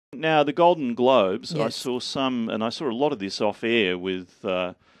Now, the Golden Globes, I Yes. saw some, and I saw a lot of this off air with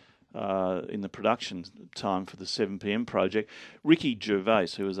in the production time for the 7pm project. Ricky Gervais,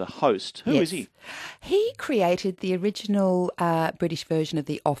 who was a host. Who is he? He created the original British version of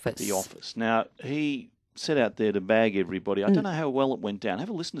The Office. The Office. Now, he set out there to bag everybody. I don't know how well it went down. Have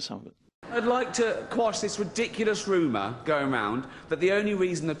a listen to some of it. I'd like to quash this ridiculous rumour going around that the only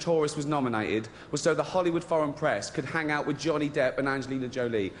reason The Tourist was nominated was so the Hollywood foreign press could hang out with Johnny Depp and Angelina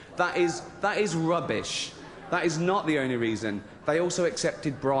Jolie. That is rubbish. That is not the only reason. They also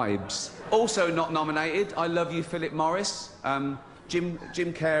accepted bribes. Also not nominated, I Love You, Philip Morris, Jim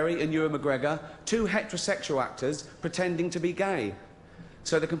Carrey and Ewan McGregor, two heterosexual actors pretending to be gay.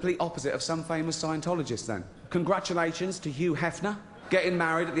 So the complete opposite of some famous Scientologists, then. Congratulations to Hugh Hefner, getting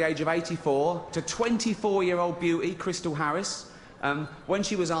married at the age of 84 to 24-year-old beauty Crystal Harris. When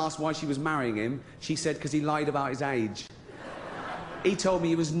she was asked why she was marrying him, she said because he lied about his age. He told me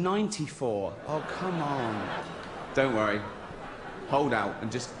he was 94. Oh, come on. Don't worry. Hold out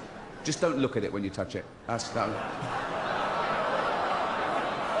and just don't look at it when you touch it.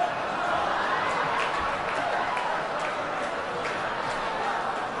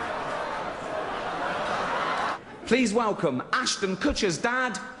 Please welcome Ashton Kutcher's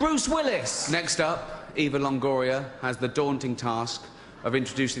dad, Bruce Willis. Next up, Eva Longoria has the daunting task of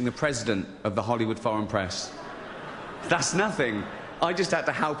introducing the president of the Hollywood foreign press. That's nothing. I just had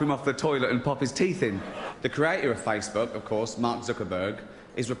to help him off the toilet and pop his teeth in. The creator of Facebook, of course, Mark Zuckerberg,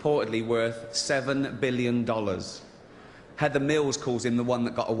 is reportedly worth $7 billion. Heather Mills calls him the one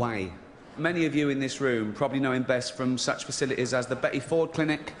that got away. Many of you in this room probably know him best from such facilities as the Betty Ford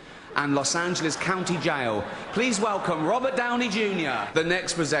Clinic and Los Angeles County Jail. Please welcome Robert Downey Jr. The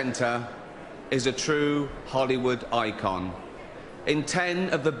next presenter is a true Hollywood icon. In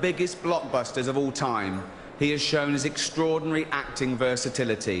 10 of the biggest blockbusters of all time, he has shown his extraordinary acting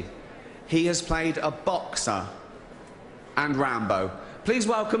versatility. He has played a boxer and Rambo. Please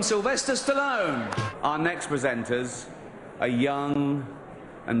welcome Sylvester Stallone. Our next presenters are young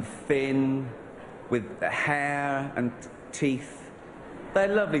and thin, with hair and teeth. They're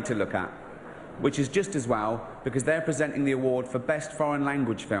lovely to look at, which is just as well because they're presenting the award for Best Foreign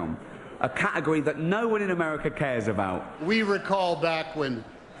Language Film, a category that no one in America cares about. We recall back when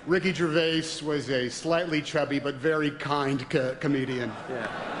Ricky Gervais was a slightly chubby but very kind comedian.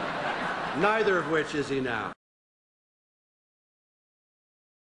 Yeah. Neither of which is he now.